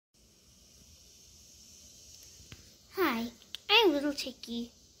I'm Little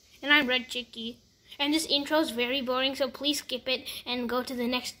Chickie. And I'm Red Chickie. And this intro is very boring, so please skip it and go to the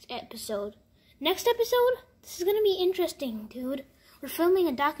next episode. Next episode? This is gonna be interesting, dude. We're filming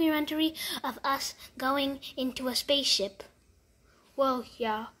a documentary of us going into a spaceship. Well,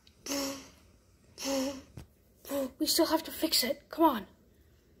 yeah. We still have to fix it. Come on.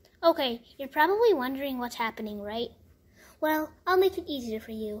 Okay, you're probably wondering what's happening, right? Well, I'll make it easier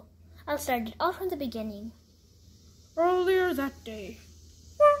for you. I'll start it all from the beginning. Earlier that day.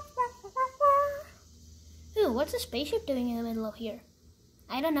 Ooh, what's a spaceship doing in the middle of here?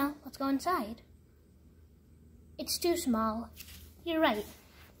 I don't know. Let's go inside. It's too small. You're right.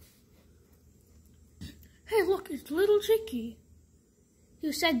 Hey, look, it's Little Chickie.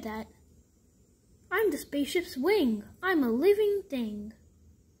 Who said that? I'm the spaceship's wing. I'm a living thing.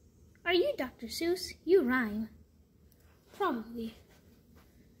 Are you Dr. Seuss? You rhyme. Probably.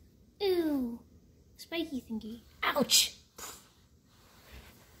 Ooh, spiky thingy. Ouch!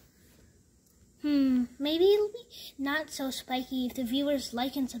 Maybe it'll be not so spiky if the viewers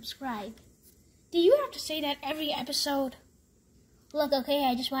like and subscribe. Do you have to say that every episode? Look, okay,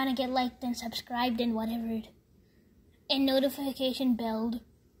 I just want to get liked and subscribed and whatever. And notification belled.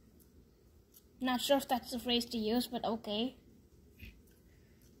 Not sure if that's the phrase to use, but okay.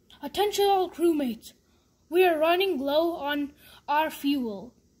 Attention all crewmates. We are running low on our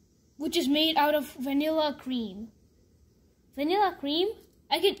fuel, which is made out of vanilla cream. Vanilla cream?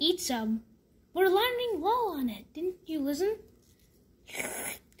 I could eat some. We're running low on it. Didn't you listen?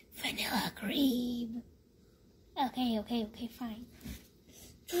 Vanilla cream. Okay, fine.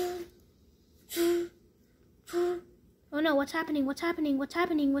 Oh no, what's happening?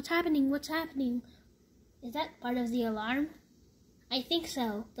 Is that part of the alarm? I think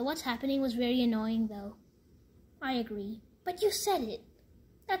so. The what's happening was very annoying though. I agree. But you said it.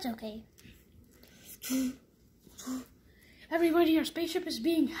 That's okay. Everybody, our spaceship is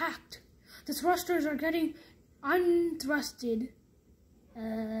being hacked. The thrusters are getting unthrusted.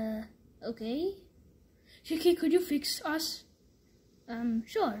 Okay. Chickie, could you fix us?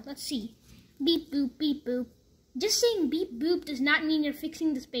 Sure, let's see. Beep boop, beep boop. Just saying beep boop does not mean you're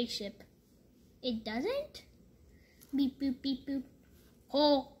fixing the spaceship. It doesn't? Beep boop, beep boop.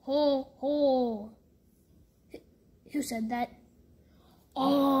 Ho, ho, ho. Who said that?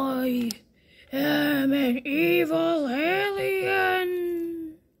 I am an evil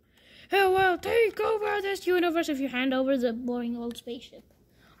alien. It will take over this universe if you hand over the boring old spaceship.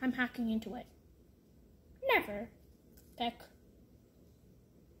 I'm hacking into it. Never. Peck.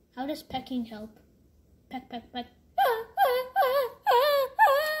 How does pecking help? Peck, peck, peck.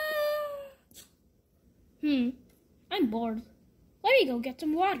 I'm bored. Let me go get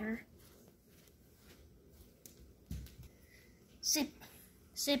some water. Sip,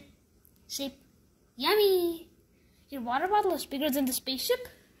 sip, sip. Yummy! Your water bottle is bigger than the spaceship?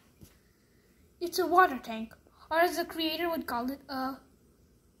 It's a water tank, or as the creator would call it, a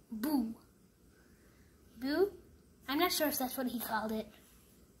boo. Boo? I'm not sure if that's what he called it.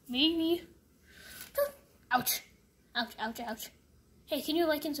 Maybe. Ouch. Ouch, ouch, ouch. Hey, can you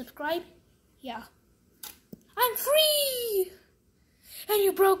like and subscribe? Yeah. I'm free! And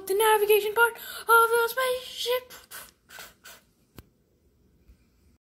you broke the navigation part of the spaceship.